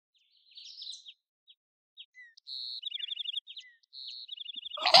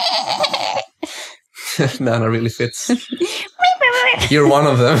Nanna really fits. You're one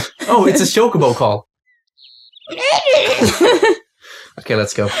of them. Oh, it's a chocobo call. Okay,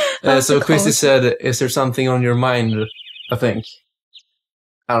 let's go. So Christy said, is there something on your mind, I think?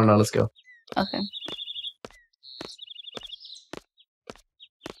 I don't know, let's go. Okay.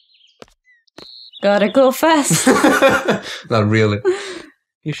 Gotta go fast. Not really.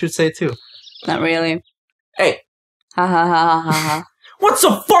 You should say it too. Not really. Hey! Ha ha ha ha ha. What's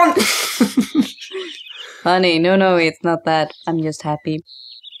so fun? Honey, no, it's not that. I'm just happy.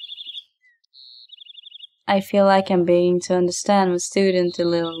 I feel like I'm beginning to understand my student a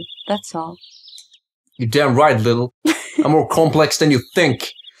little. That's all. You're damn right, little. I'm more complex than you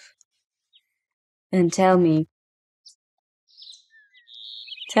think. Then tell me.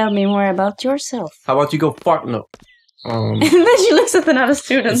 Tell me more about yourself. How about you go fuck no? And then she looks at another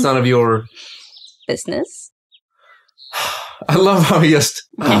student. It's none of your business. I love how he just.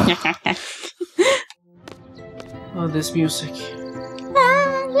 Oh, this music.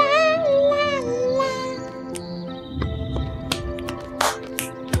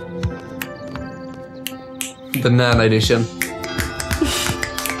 The Nanna edition.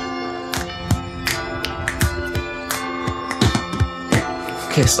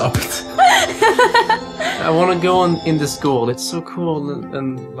 Okay, stop it. I want to go in the school. It's so cool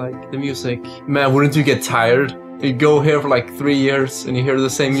and like the music. Man, wouldn't you get tired? You go here for like 3 years and you hear the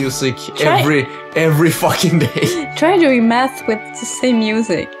same music every fucking day. Try doing math with the same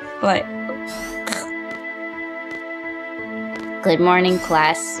music. Like. Good morning,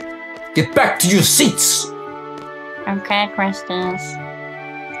 class. Get back to your seats! Okay, Christus.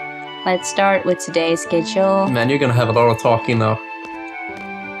 Let's start with today's schedule. Man, you're gonna have a lot of talking now.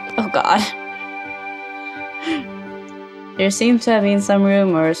 Oh god. There seem to have been some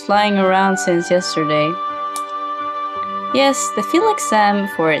rumors flying around since yesterday. Yes, the field exam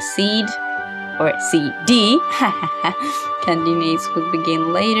for SEED, or CD, candidates will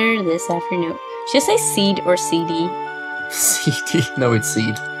begin later this afternoon. Should I say SEED or CD? CD? No, it's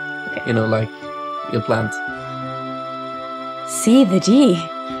seed. Okay. You know, like your plant. C the D.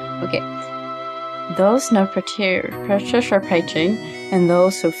 Okay. Those not participating and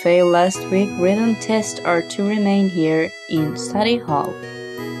those who failed last week written test are to remain here in study hall.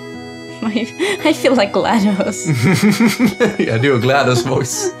 I feel like GLaDOS. Yeah, do a GLaDOS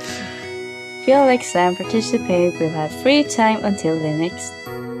voice. Field exam participate will have free time until the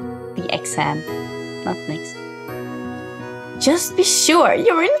exam, not next. Just be sure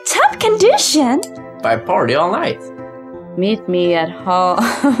you're in top condition. By party all night. Meet me at hall.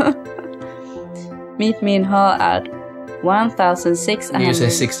 Meet me in hall at 1,600. You say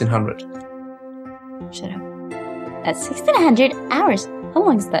 1,600. Shut up. At 1,600 hours. How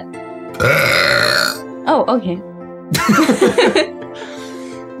long is that? Oh, okay.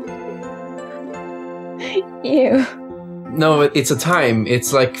 Ew. No, it's a time.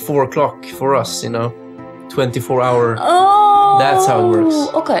 It's like 4 o'clock for us, you know. 24-hour. Oh. That's how it works.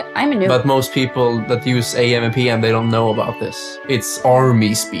 Okay, I'm a noob. But most people that use AM and PM, they don't know about this. It's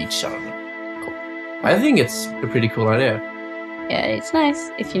army speech. I don't know. Cool. I think it's a pretty cool idea. Yeah, it's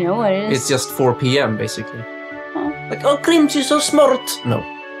nice if you know what it is. It's just 4 PM basically. Oh. Like, oh, Krims, you're so smart. No.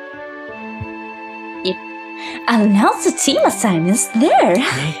 I'll announce the team assignments there.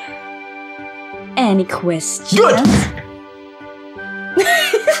 Yeah. Any questions? Good.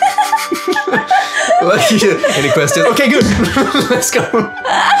 Any questions? Okay, good. Let's go.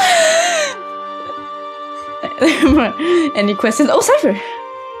 Any questions? Oh, Cypher.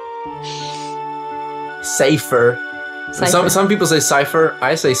 Safer. Some people say cipher.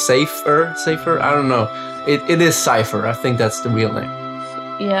 I say safer. I don't know. It is cipher. I think that's the real name.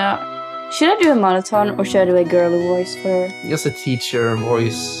 Yeah. Should I do a monotone or should I do a girly voice for her? Just a teacher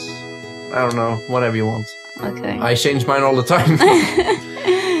voice. I don't know. Whatever you want. Okay. I change mine all the time.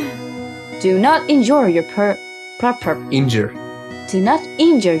 Do not injure your Injure. Do not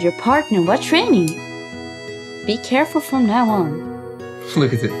injure your partner while training. Be careful from now on.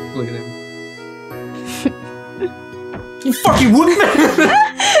 Look at it. Look at him. You fucking woman!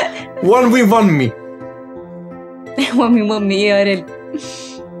 1v1 me. 1v1 me, gör det.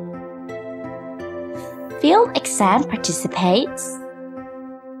 Field exam participates.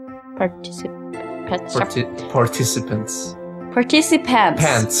 Participants. Participants.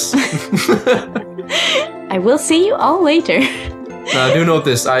 Pants. I will see you all later. Now, do note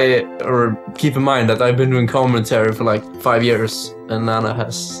this. Or keep in mind that I've been doing commentary for like 5 years, and Nanna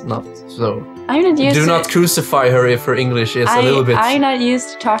has not. So I'm not used do not crucify her if her English is a little bit. I'm not used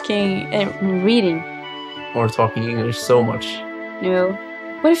to talking, reading, or talking English so much. No.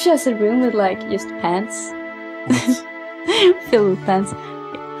 What if she has a room with like just pants? Filled with pants.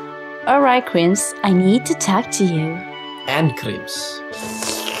 Alright, Crims, I need to talk to you. And Crims.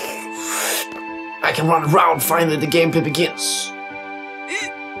 I can run around, finally the gameplay begins.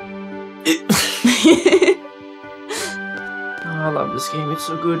 I love this game, it's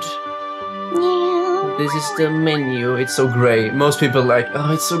so good. Yeah. This is the menu, it's so grey. Most people are like,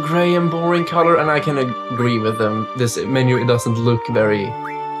 oh, it's so grey and boring color, and I can agree with them. This menu, it doesn't look very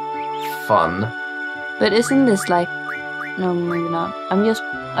fun. But isn't this like... No, maybe not.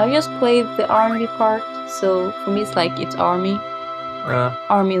 I just played the army part, so for me it's like it's army.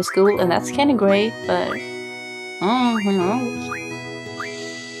 Army in school, and that's kind of great, but... who knows?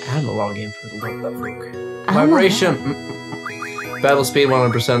 Analog input, not that book. Vibration! Battle speed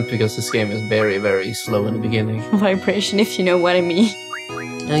 100% because this game is very, very slow in the beginning. Vibration, if you know what I mean.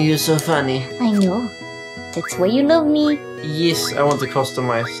 Oh, you're so funny. I know. That's why you love me. Yes, I want to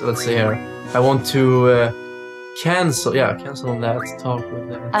customize. Let's see here. I want to cancel. Yeah, cancel on that. Talk with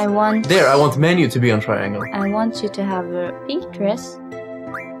that. I want... There, I want menu to be on triangle. I want you to have a pink dress.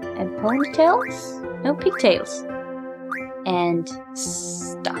 And ponytails? No, pigtails. And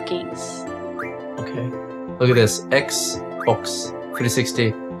stockings. Okay. Look at this. Xbox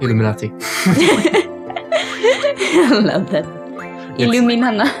 360 Illuminati. I love that.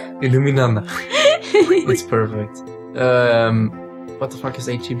 Illuminanna. Illuminanna. It's perfect. What the fuck is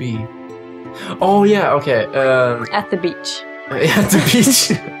HEB? Oh yeah, okay. At the beach. At the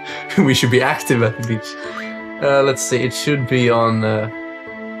beach. We should be active at the beach. Let's see, it should be on...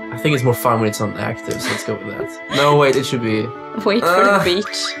 I think it's more fun when it's on active, so let's go with that. No, wait, it should be... Wait for the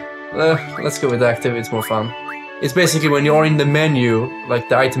beach. Let's go with active, it's more fun. It's basically when you're in the menu, like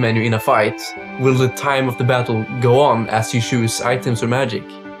the item menu in a fight, will the time of the battle go on as you choose items or magic?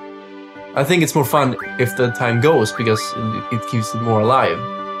 I think it's more fun if the time goes, because it keeps it more alive.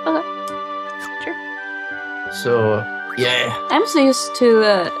 Okay. Sure. So, yeah. I'm so used to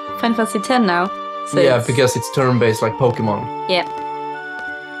Final Fantasy X now. So yeah, because it's turn-based like Pokemon. Yeah.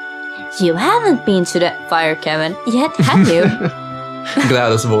 You haven't been to the fire cabin yet, have you?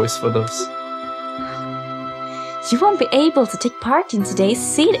 Gladys' voice for those. You won't be able to take part in today's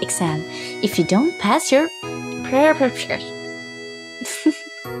seed exam if you don't pass your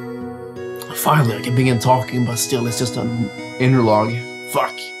Finally, I can begin talking, but still, it's just an inner log.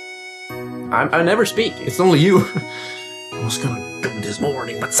 Fuck. I never speak. It's only you. I was gonna do this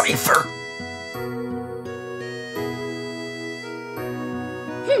morning, but safer.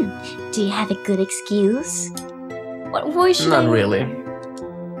 Do you have a good excuse? What voice should Not really.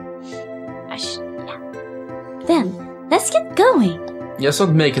 Yeah. Then, let's get going. Just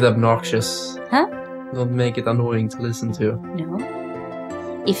don't make it obnoxious. Huh? Don't make it annoying to listen to. No.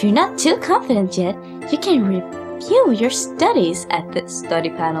 If you're not too confident yet, you can review your studies at the study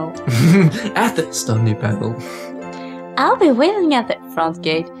panel. At the study panel. I'll be waiting at the front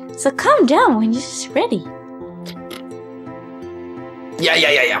gate, so come down when you're ready.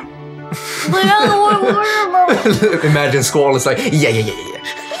 Yeah. Imagine Squall is like, yeah.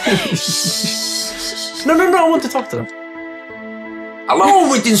 No, I want to talk to them. Along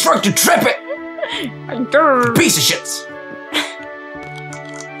with Instructor Trippet! Piece of shit!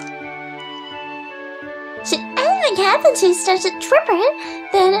 Should anything happen to Instructor Trippet,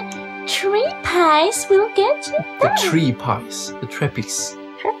 then 3 pies will get you The done. 3 pies. The Treppies.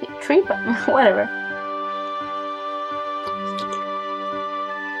 Tree pie, whatever.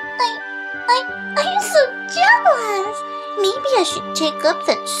 I'm so jealous. Maybe I should take up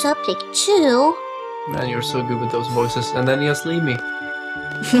that subject too. Man, you're so good with those voices. And then you just leave me.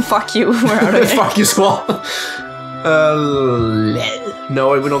 Fuck you, we're out of here. Fuck you, Squall.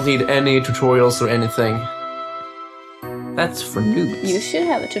 No, we don't need any tutorials or anything. That's for noobs. You should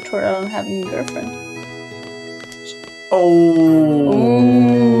have a tutorial on having a girlfriend. Oh.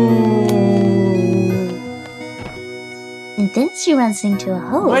 And then she runs into a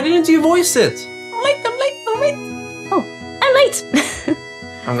hole. Why didn't you voice it? I'm late. Oh, I'm late.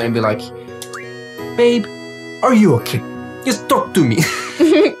 I'm gonna be like, babe, are you okay? Just talk to me.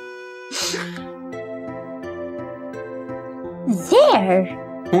 There.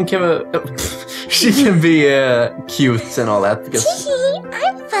 Hon can väl... She can be cute and all that because...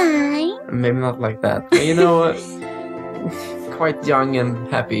 I'm fine. Maybe not like that. But you know, quite young and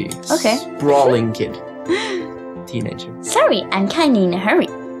happy. Okay. Sprawling kid. Teenager. Sorry, I'm kinda in a hurry.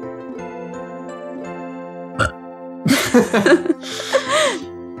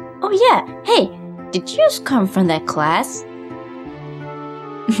 Oh yeah, hey, did you just come from that class?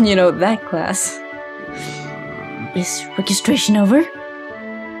 You know, that class. Is registration over?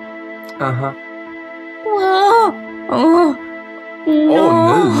 Uh-huh. Whoa! Oh, no!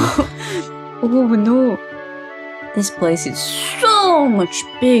 Oh no! Oh no! This place is so so much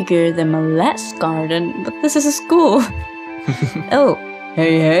bigger than my last garden, but this is a school. Oh,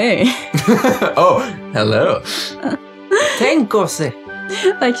 hey. Oh, hello. Tenkose.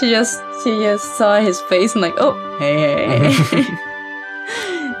 Like she just saw his face and like, oh, hey.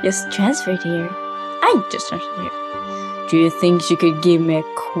 Just transferred here. I just transferred here. Do you think you could give me a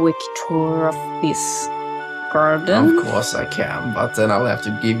quick tour of this garden? Of course I can, but then I'll have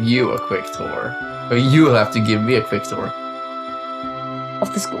to give you a quick tour. Or you'll have to give me a quick tour.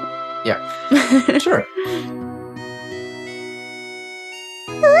 Of the school? Yeah. Sure.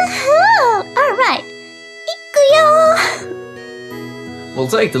 Alright. Ikuyo! We'll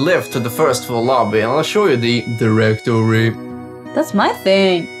take the lift to the first floor lobby and I'll show you the directory. That's my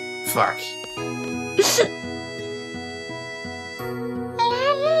thing. Fuck.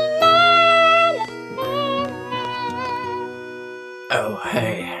 Oh,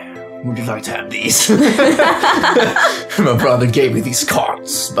 hey. Would you like to have these? My brother gave me these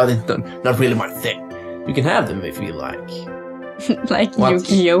cards, but it's not really my thing. You can have them if you like. Like What?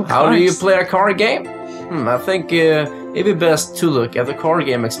 Yu-Gi-Oh! How do you cards. play a card game? I think it'd be best to look at the card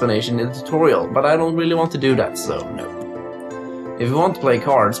game explanation in the tutorial, but I don't really want to do that, so no. If you want to play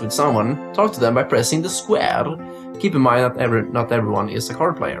cards with someone, talk to them by pressing the square. Keep in mind that not everyone is a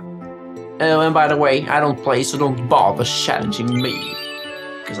card player. Oh, and by the way, I don't play, so don't bother challenging me.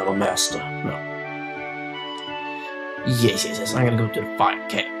 Because I'm a master. No. Yes. I'm gonna go to the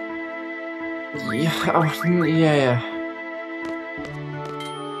 5K. Yeah.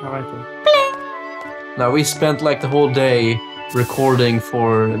 Alright then. Now, we spent like the whole day recording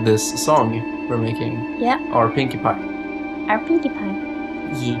for this song we're making. Yeah, Our Pinkie Pie. our Pinkie Pie.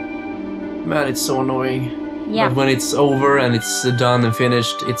 Yeah. Man, it's so annoying. Yeah. But when it's over and it's done and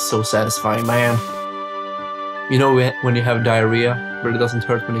finished, it's so satisfying, man. You know when you have diarrhea, but it doesn't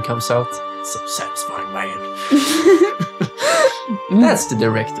hurt when it comes out? It's so satisfying, man. That's the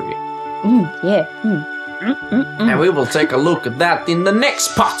directory. Yeah. And we will take a look at that in the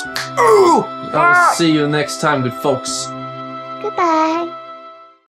next part. I'll see you next time, good folks. Goodbye.